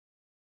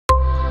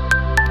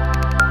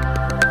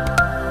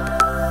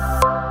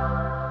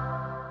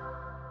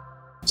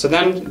So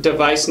then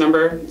device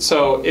number.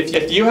 So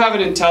if you have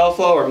an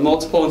Intelliflo or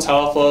multiple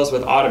Intelliflos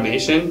with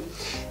automation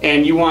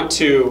and you want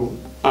to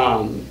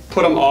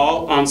put them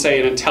all on,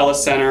 say, an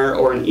IntelliCenter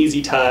or an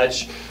Easy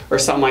Touch or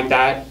something like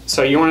that.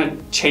 So you want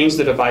to change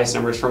the device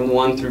numbers from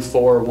 1 through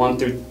 4, 1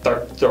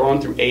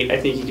 through 8,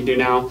 I think you can do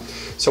now.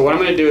 So what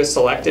I'm going to do is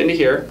select into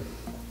here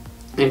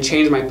and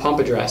change my pump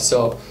address.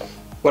 So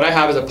what I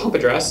have is a pump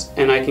address,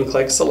 and I can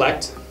click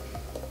select.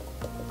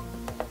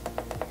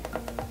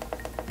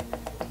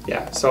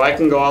 Yeah, so I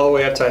can go all the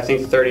way up to, I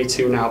think,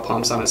 32 now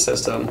pumps on a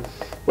system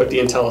with the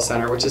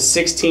IntelliCenter, which is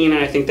 16,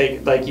 and I think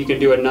you can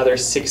do another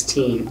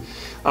 16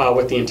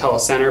 with the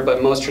IntelliCenter,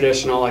 but most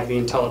traditional, like the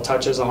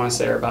IntelliTouches, I want to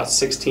say are about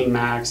 16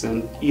 max,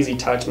 and Easy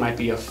Touch might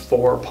be a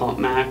 4 pump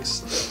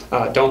max.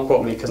 Don't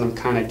quote me because I'm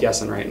kind of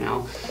guessing right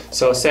now.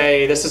 So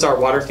say this is our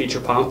water feature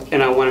pump,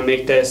 and I want to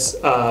make this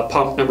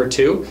pump number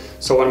 2.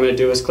 So what I'm going to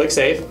do is click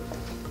save.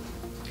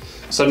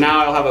 So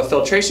now I'll have a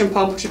filtration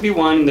pump, which would be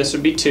 1, and this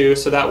would be 2,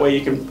 so that way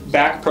you can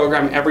back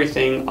program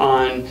everything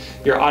on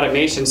your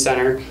automation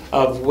center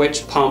of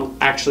which pump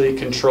actually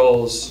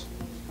controls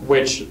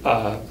which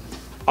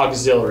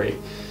auxiliary.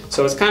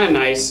 So it's kind of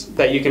nice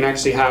that you can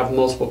actually have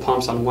multiple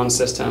pumps on one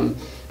system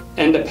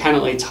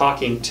independently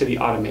talking to the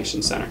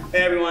automation center.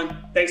 Hey everyone,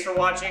 thanks for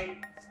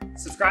watching.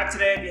 Subscribe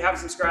today if you haven't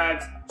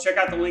subscribed. Check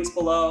out the links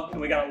below,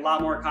 and we got a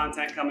lot more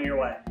content coming your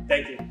way.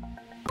 Thank you.